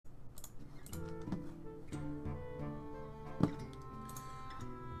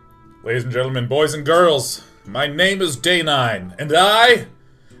Ladies and gentlemen, boys and girls, my name is Day9, and I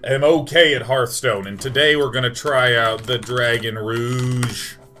am okay at Hearthstone, and today we're gonna try out the Dragon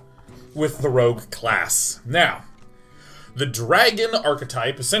Rouge with the Rogue class. Now, the Dragon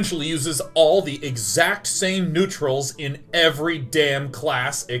archetype essentially uses all the exact same neutrals in every damn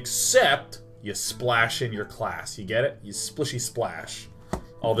class, except you splash in your class. You get it? You splishy splash.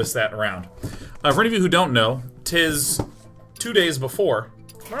 All this, that, and around. For any of you who don't know, 'tis 2 days before...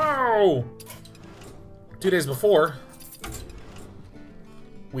 No! 2 days before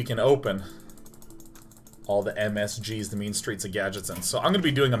we can open all the MSGs, the Mean Streets of Gadgets, and so I'm going to be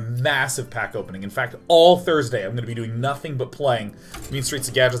doing a massive pack opening. In fact, all Thursday I'm going to be doing nothing but playing Mean Streets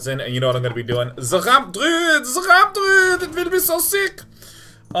of Gadgets in, and you know what I'm going to be doing? The Ramp Druid! It will be so sick!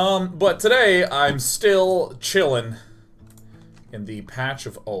 But today I'm still chilling in the patch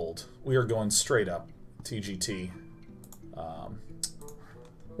of old. We are going straight up TGT.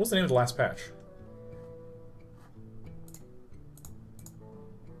 What was the name of the last patch?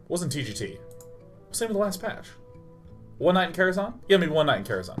 Wasn't TGT. What's the name of the last patch? One Night in Karazhan? Yeah, maybe One Night in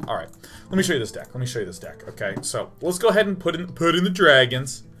Karazhan. Alright. Let me show you this deck. Okay, so let's go ahead and put in the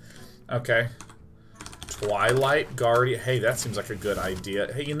dragons. Okay. Twilight Guardian. Hey, that seems like a good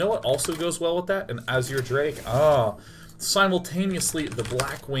idea. Hey, you know what also goes well with that? An Azure Drake. Oh. Simultaneously, the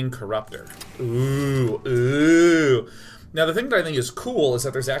Blackwing Corruptor. Ooh. Now, the thing that I think is cool is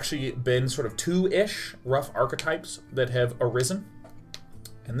that there's actually been sort of 2-ish rough archetypes that have arisen.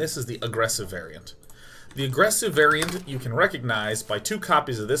 And this is the aggressive variant. The aggressive variant you can recognize by 2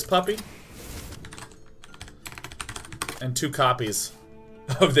 copies of this puppy and 2 copies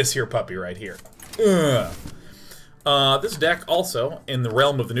of this here puppy right here. This deck also, in the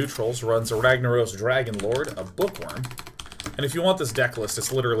realm of the neutrals, runs a Ragnaros Dragon Lord, a Bookworm. And if you want this deck list,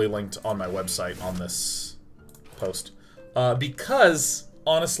 it's literally linked on my website on this post. Because,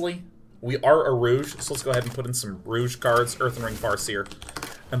 honestly, we are a Rouge, so let's go ahead and put in some Rouge cards, Earthen Ring Farseer,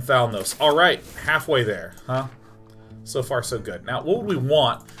 and Thalnos. Alright, halfway there, huh? So far, so good. Now, what would we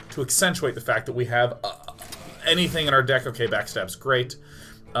want to accentuate the fact that we have anything in our deck? Okay, Backstab's great.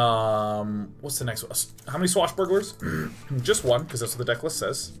 What's the next one? How many Swashbucklers? Just one, because that's what the deck list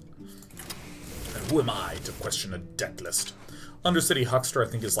says. And who am I to question a deck list? Undercity Huckster, I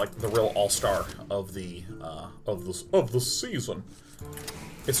think, is like the real all-star of the season.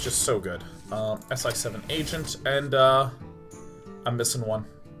 It's just so good. SI7 Agent, and I'm missing one.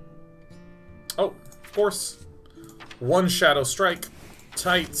 Oh, of course. 1 Shadow Strike,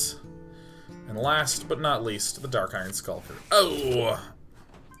 tight, and last but not least, the Dark Iron Skulker. Oh,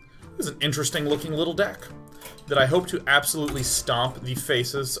 this is an interesting looking little deck that I hope to absolutely stomp the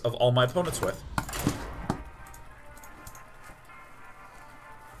faces of all my opponents with.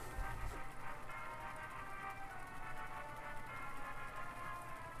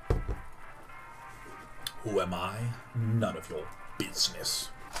 Who am I? None of your business.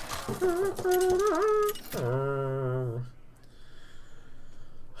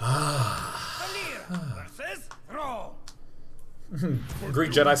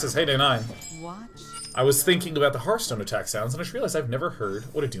 Greek Jedi says, hey, Day9. I was thinking about the Hearthstone attack sounds, and I just realized I've never heard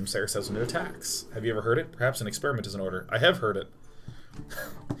what a Doomsayer says when it attacks. Have you ever heard it? Perhaps an experiment is in order. I have heard it.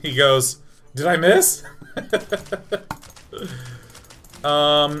 He goes, did I miss?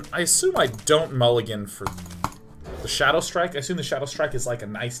 I assume I don't mulligan for the Shadow Strike. I assume the Shadow Strike is like a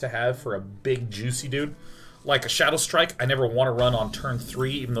nice to have for a big juicy dude. Like a Shadow Strike, I never want to run on turn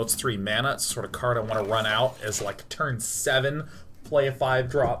 3, even though it's 3 mana. It's the sort of card I want to run out as like turn 7, play a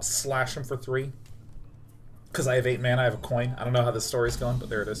 5-drop, slash him for 3. Because I have 8 mana, I have a coin. I don't know how this story's going, but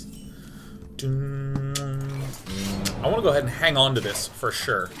there it is. I want to go ahead and hang on to this for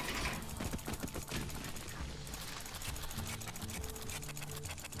sure.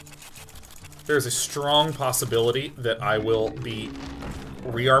 There's a strong possibility that I will be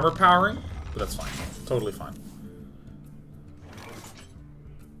re-armor powering, but that's fine. Totally fine.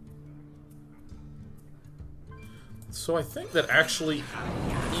 So I think that actually,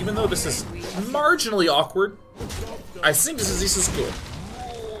 even though this is marginally awkward, I think this is good.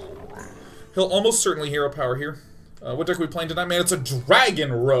 He'll almost certainly hero power here. What deck are we playing tonight? Man, it's a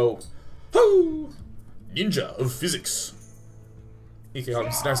Dragon Rogue. Woo! Ninja of Physics. EK Hawk,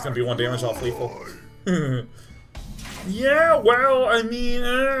 this next gonna be 1 damage off lethal. Yeah, well, I mean,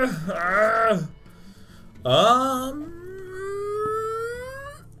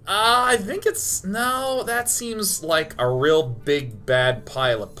 I think it's, no, that seems like a real big bad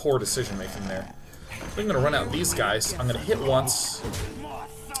pile of poor decision making there. I'm gonna run out these guys, I'm gonna hit once,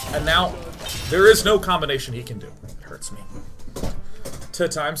 and now there is no combination he can do. It hurts me. 2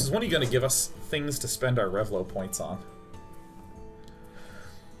 times says, when are you gonna give us things to spend our Revlo points on?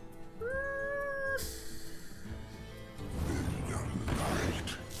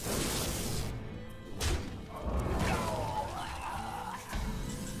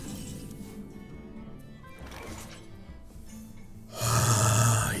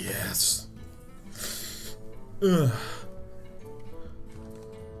 Ugh.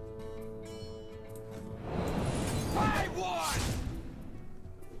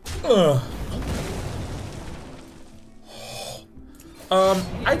 Ugh.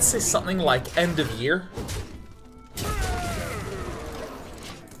 I'd say something like end of year.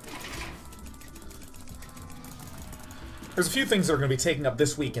 There's a few things that are going to be taking up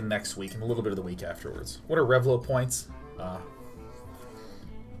this week and next week and a little bit of the week afterwards. What are Revlo points?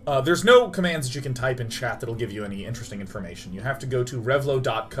 There's no commands that you can type in chat that'll give you any interesting information. You have to go to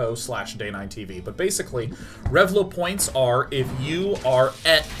revlo.co/day9tv. But basically, Revlo points are if you are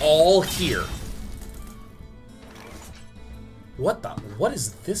at all here. What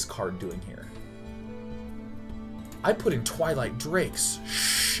is this card doing here? I put in Twilight Drakes.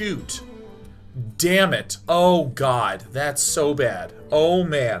 Shoot. Damn it. Oh, God. That's so bad. Oh,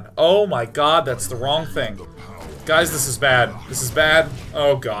 man. Oh, my God. That's the wrong thing. Guys, this is bad. This is bad.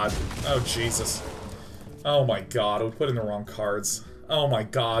 Oh, God. Oh, Jesus. Oh, my God. We put in the wrong cards. Oh, my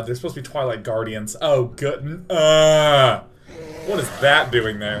God. They're supposed to be Twilight Guardians. Oh, good. What is that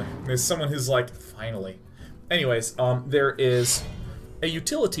doing there? There's someone who's like, finally. Anyways, there is a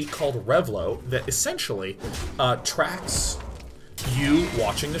utility called Revlo that essentially tracks you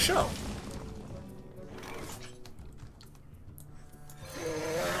watching the show.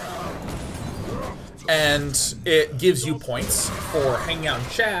 And it gives you points for hanging out in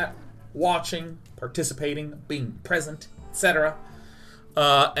chat, watching, participating, being present, etc.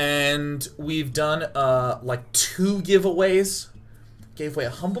 And we've done like 2 giveaways. Gave away a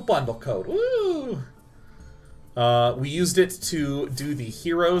Humble Bundle code. Woo! We used it to do the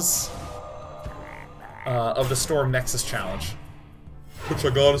Heroes of the Storm Nexus Challenge. Which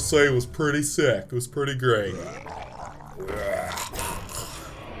I gotta say was pretty sick. It was pretty great.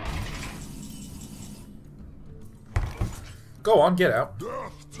 Go on, get out.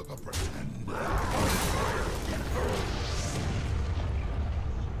 Death to the pretender.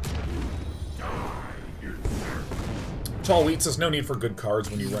 Tall Wheat says no need for good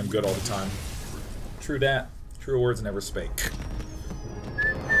cards when you run good all the time. True that. True words never spake.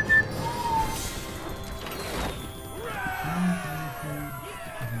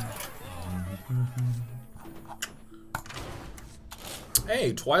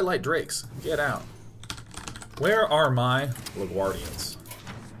 Hey, Twilight Drakes, get out. Where are my LaGuardians?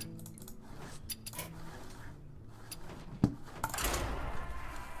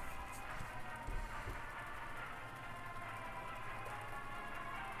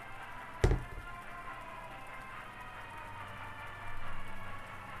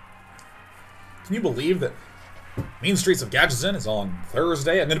 Can you believe that Mean Streets of Gadgetzan is on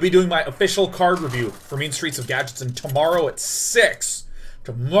Thursday? I'm going to be doing my official card review for Mean Streets of Gadgetzan tomorrow at 6.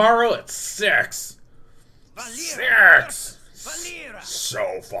 Tomorrow at 6. 6!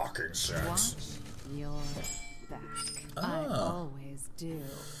 So fucking 6. Watch your back. I always do.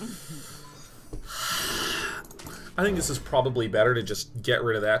 I think this is probably better to just get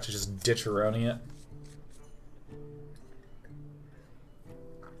rid of that, to just ditch-a-roni it.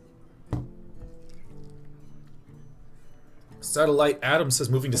 Satellite Adam says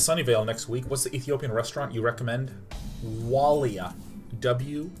moving to Sunnyvale next week. What's the Ethiopian restaurant you recommend? Walia.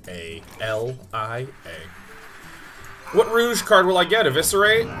 W-A-L-I-A. What Rouge card will I get?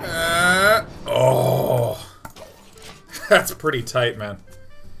 Eviscerate? Oh. That's pretty tight, man.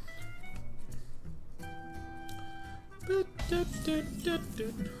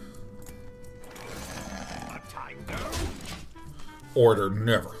 Order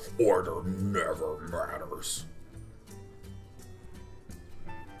never matters.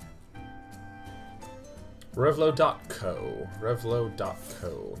 Revlo.co.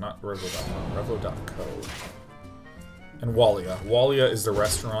 Revlo.co. Not Revlo.com. Revlo.co. And Walia. Walia is the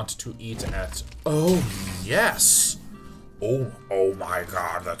restaurant to eat at. Oh, yes! Oh my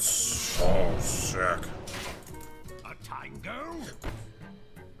god, that's so sick. A tango?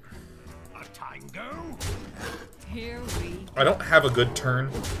 A tango? Here we I don't have a good turn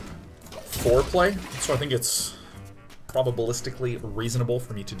for play, so I think it's probabilistically reasonable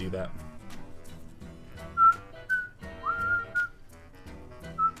for me to do that.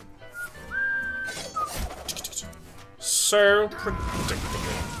 So predictable.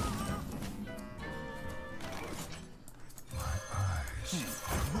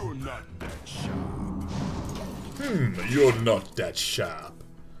 You're not that sharp. You're not that sharp.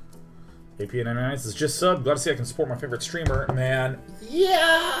 AP99 is just sub. Glad to see I can support my favorite streamer, man.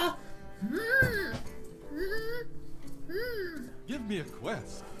 Yeah! Give me a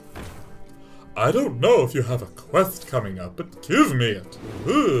quest. I don't know if you have a quest coming up, but give me it.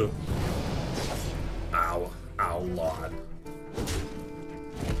 Ugh. Ow. Ow, Lord.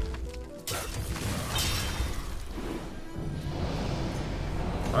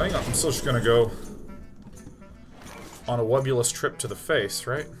 I think I'm still just gonna go on a webulous trip to the face,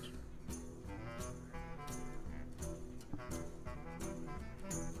 right?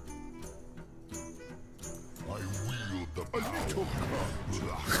 I wield the a little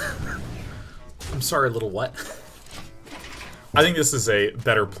I'm sorry, little what? I think this is a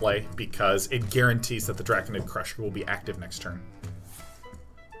better play because it guarantees that the Draconid Crusher will be active next turn.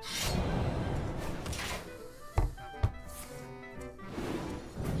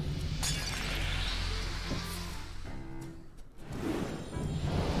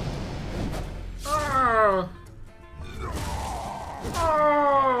 Ah!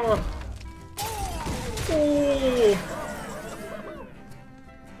 Ah! Oh!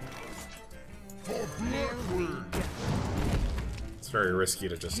 It's very risky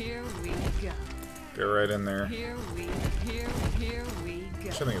to just Here we go. get right in there. Here we go.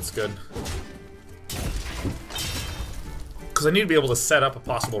 I think it's good. Because I need to be able to set up a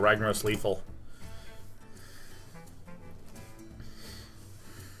possible Ragnaros lethal.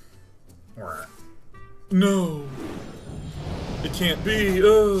 No! It can't be!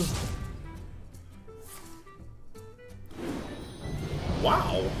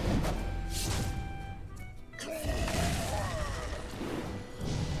 Wow!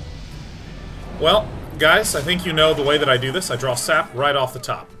 Well, guys, I think you know the way that I do this. I draw sap right off the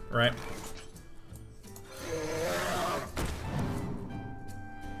top, right?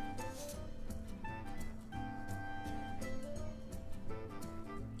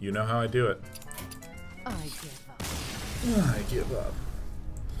 You know how I do it. I give up. I give up.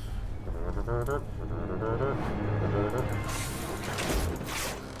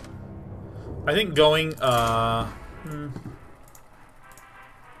 I think going,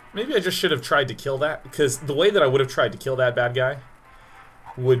 maybe I just should have tried to kill that, because the way that I would have tried to kill that bad guy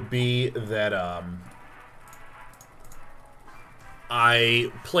would be that,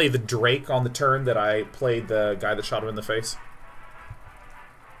 I play the Drake on the turn that I played the guy that shot him in the face.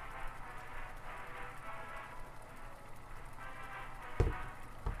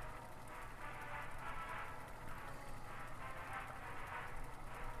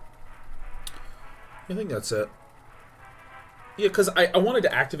 I think that's it. Yeah, because I wanted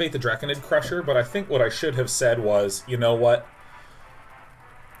to activate the Draconid Crusher, but I think what I should have said was, you know what?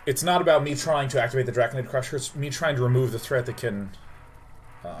 It's not about me trying to activate the Draconid Crusher, it's me trying to remove the threat that can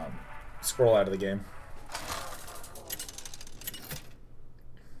scroll out of the game.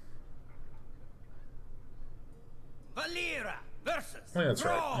 Valera versus I think that's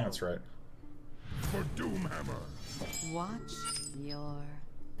right. I think that's right. for Doomhammer. Watch your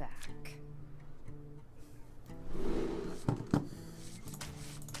back.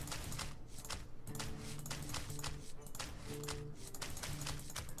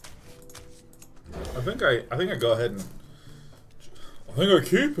 I think I go ahead and I think I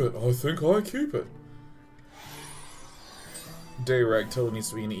keep it. I think I keep it. Dayrag totally needs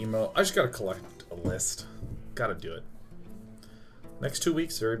to be an emo. I just gotta collect a list. Gotta do it. Next 2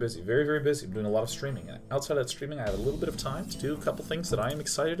 weeks, very busy. Very, very busy. I'm doing a lot of streaming. And outside of that streaming, I have a little bit of time to do a couple things that I am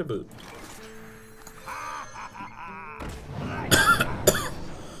excited to boot.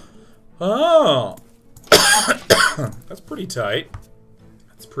 Oh! That's pretty tight.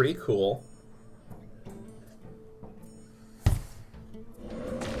 That's pretty cool.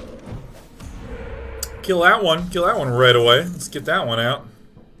 Kill that one. Kill that one right away. Let's get that one out.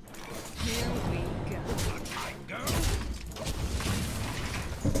 Here we go.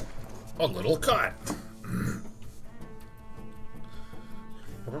 A little cut.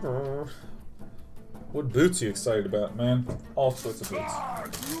 What boots are you excited about, man? All sorts of boots.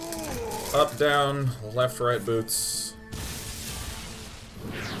 Up, down, left, right boots.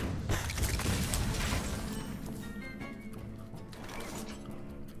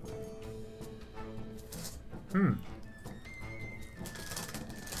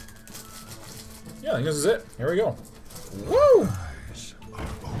 Yeah, I think this is it. Here we go. Woo!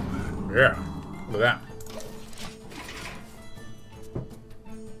 Yeah, look at that.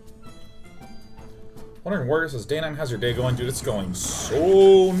 Wondering where says Day 9, how's your day going? Dude, it's going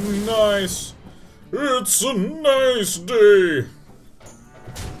so nice. It's a nice day.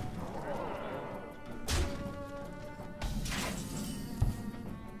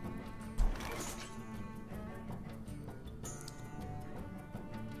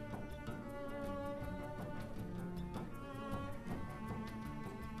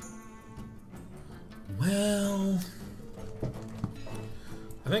 Well,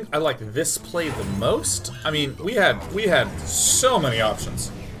 I think I like this play the most. I mean, we had so many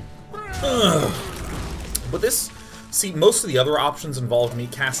options. Ugh. But this, see, most of the other options involved me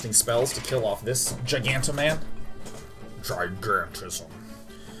casting spells to kill off this Gigantoman. Gigantism.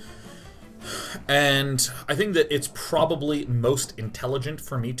 And I think that it's probably most intelligent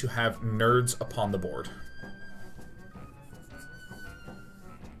for me to have nerds upon the board.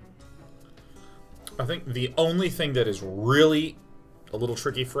 I think the only thing that is really a little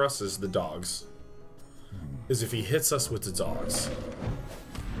tricky for us is the dogs. Is if he hits us with the dogs.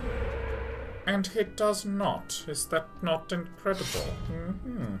 And he does not. Is that not incredible?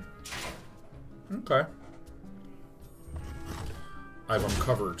 Mm-hmm. Okay. I've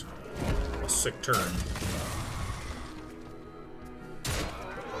uncovered a sick turn.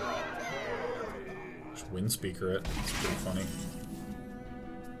 Just wind speaker it. It's pretty funny.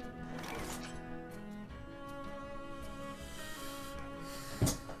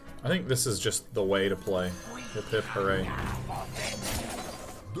 I think this is just the way to play. Hip hip hooray.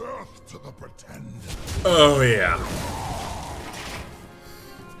 Death to the pretender. Oh yeah.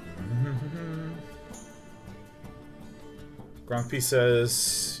 Grumpy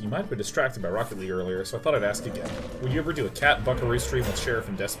says, you might have been distracted by Rocket League earlier, so I thought I'd ask again. Would you ever do a Cat and Buckaroo stream with Sheriff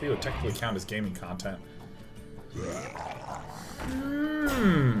and Despy? Would technically count as gaming content.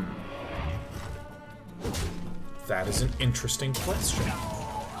 That is an interesting question.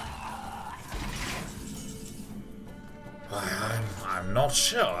 I'm not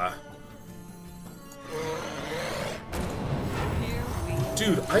sure.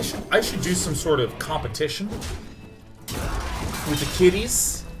 Dude, I should do some sort of competition with the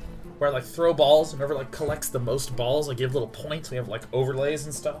kiddies, where I like throw balls, and whoever like collects the most balls, I give little points. We have like overlays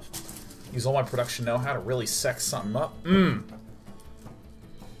and stuff. Use all my production know-how to really sex something up.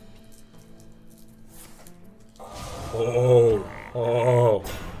 Oh.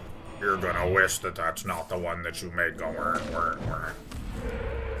 You're gonna wish that that's not the one that you made go whir.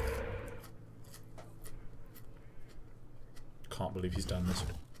 Can't believe he's done this.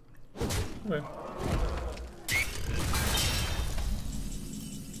 Okay.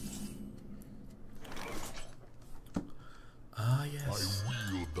 Ah, yes.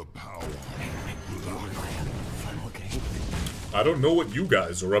 I wield the power. I don't know what you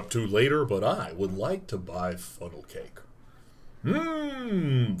guys are up to later, but I would like to buy funnel cake.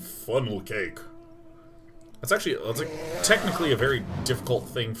 Funnel cake. That's like technically a very difficult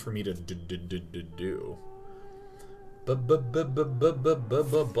thing for me to do. But.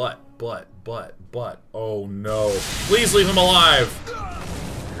 Oh no. Please leave him alive!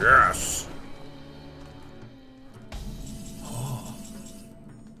 Yes!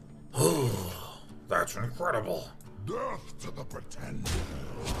 That's incredible. Death to the pretender.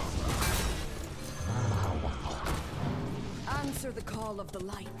 Answer the call of the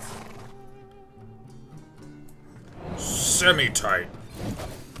light. Semi-tight.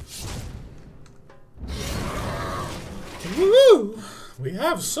 Woo! We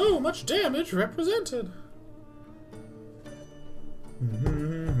have so much damage represented.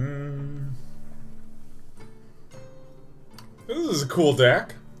 This is a cool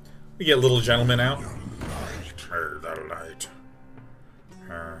deck. We get Little Gentleman out. That light.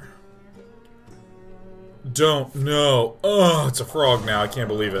 Don't know. Oh, it's a frog now. I can't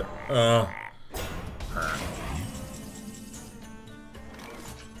believe it.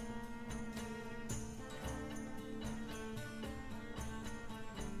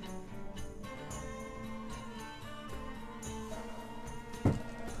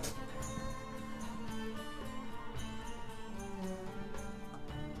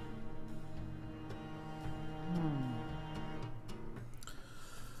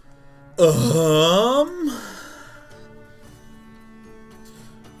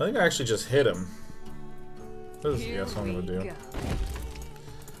 I think I actually just hit him. This is what I'm gonna do. I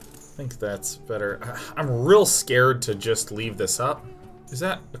think that's better. I'm real scared to just leave this up. Is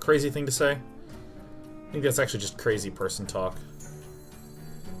that a crazy thing to say? I think that's actually just crazy person talk.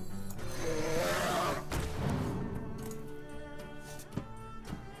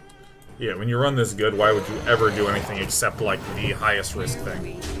 Yeah, when you run this good, why would you ever do anything except, like, the highest risk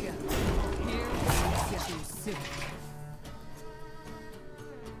thing?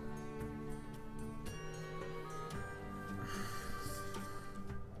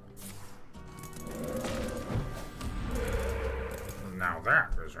 Now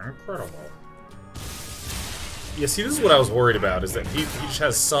that is incredible. Yeah, see, this is what I was worried about, is that he just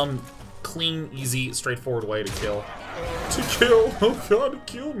has some clean, easy, straightforward way to kill. To kill! Oh god,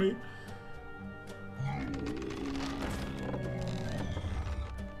 kill me!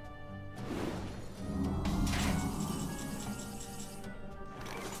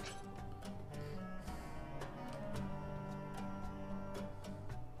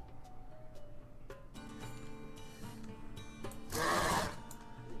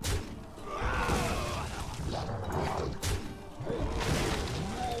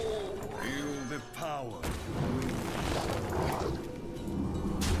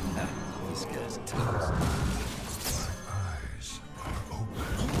 last taste. Eyes are open.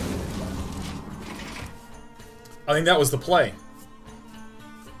 I think that was the play.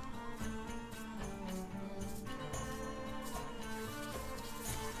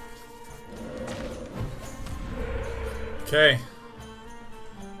 Okay.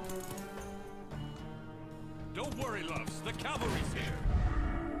 Don't worry, loves. The cavalry's here.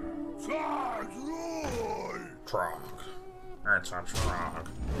 Flag roar! Trog. That's a trog.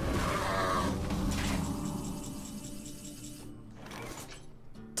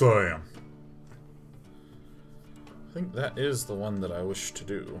 Damn. I think that is the one that I wish to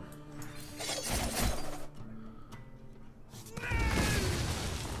do.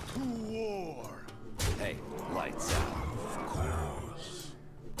 To war! Hey, lights out. Of course.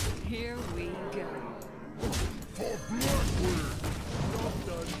 Here we go. For Blackwood! Not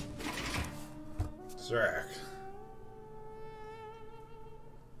done. Zach.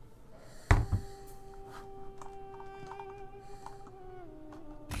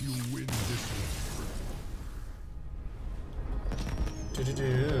 You win this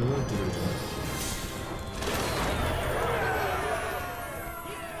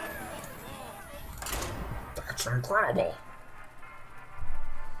That's incredible.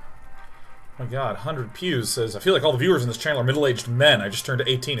 Oh my god, 100 Pews says, I feel like all the viewers in this channel are middle-aged men. I just turned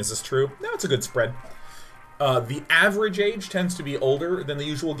 18. Is this true? No, it's a good spread. The average age tends to be older than the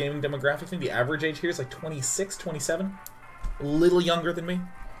usual gaming demographic thing. The average age here is like 26, 27. A little younger than me.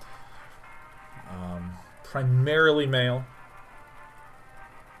 Primarily male.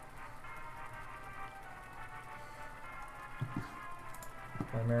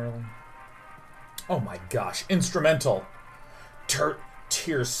 Primarily. Oh my gosh. Instrumental.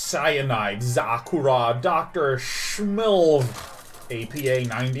 Tier Cyanide. Zakura. Dr. Schmilv. APA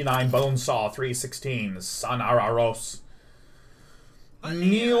 99. Bonesaw 316. Sanararos.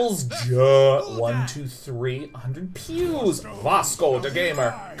 Niels J. 123. 100 Pews. Vasco the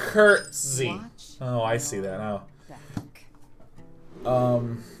Gamer. Kurt Z. Oh, I see that now. Back.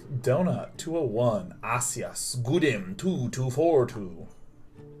 Donut 201. Asias. Gudim 2242.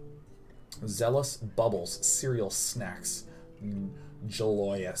 Zealous Bubbles. Cereal Snacks.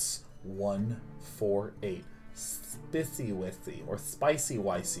 Jaloyus 148. Spissy Wissy. Or Spicy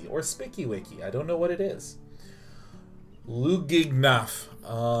Wicey. Or Spicky Wicky. I don't know what it is. Lugignaf.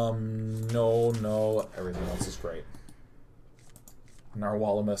 No. Everything else is great.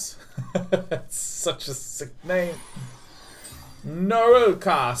 Narwhalimus. That's such a sick name.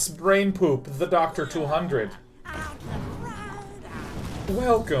 Narukas. Brain Poop. The Doctor 200.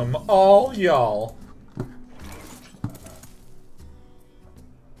 Welcome, all y'all.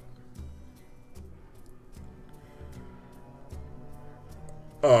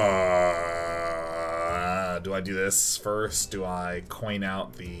 Do I do this first? Do I coin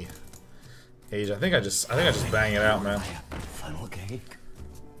out the age? I think I just bang it out, man. Funnel cake.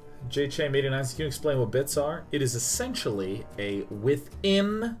 JChain 89, can you explain what bits are? It is essentially a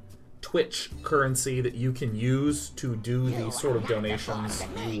within Twitch currency that you can use to do the sort of donations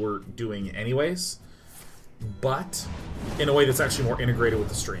you were doing anyways, but in a way that's actually more integrated with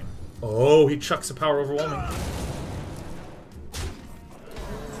the stream. Oh, he chucks a power overwhelming.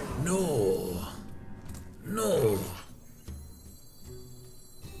 No. No.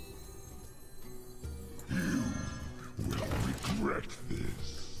 regret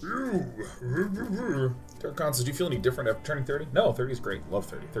this. Derek Constance, do you feel any different after turning 30? No, 30 is great. Love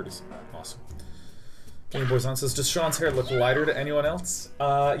 30. 30's awesome. Game Boys on says, does Sean's hair look lighter to anyone else?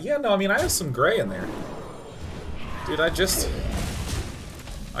 Yeah, no, I mean, I have some gray in there. Dude, I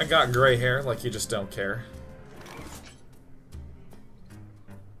got gray hair, like you just don't care.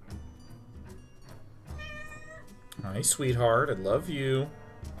 Hi, sweetheart. I love you.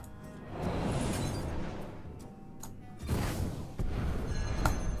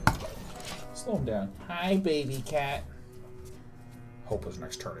 Slow him down. Hi, baby cat. Hope his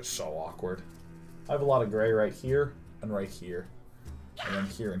next turn is so awkward. I have a lot of gray right here and right here. And then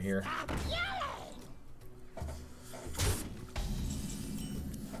here and here.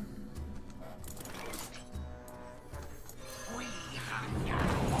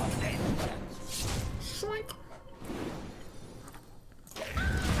 Shwink.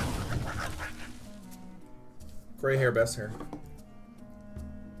 Gray hair, best hair.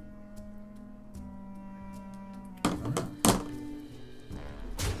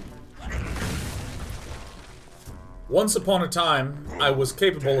 Once upon a time, I was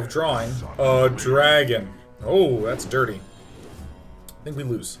capable of drawing a dragon. Oh, that's dirty. I think we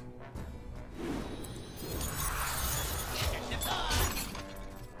lose.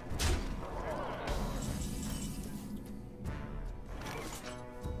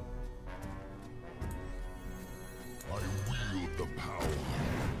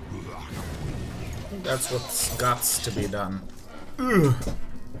 That's what's gots to be done. Ugh.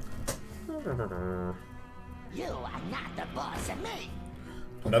 You are not the boss of me.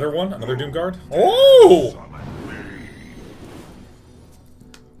 Another one? Another Doom Guard? Oh!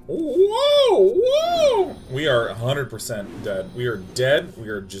 Whoa! Whoa! We are 100% dead. We are dead. We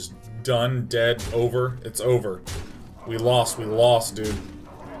are just done, dead, over. It's over. We lost, dude.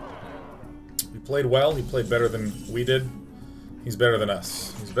 We played well. He played better than we did. He's better than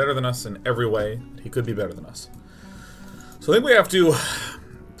us. He's better than us in every way. He could be better than us. So I think we have to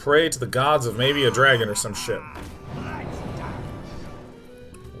pray to the gods of maybe a dragon or some shit.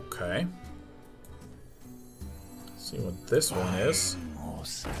 Okay. See what this one is. Oh,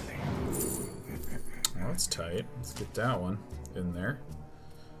 that's tight. Let's get that one in there.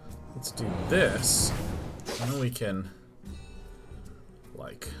 Let's do this. And then we can,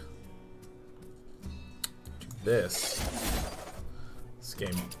 like, do this.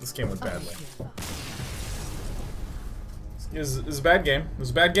 This game went badly. This is a bad game. It was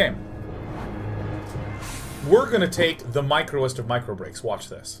a bad game. We're gonna take the microest of micro breaks. Watch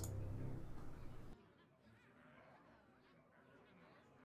this.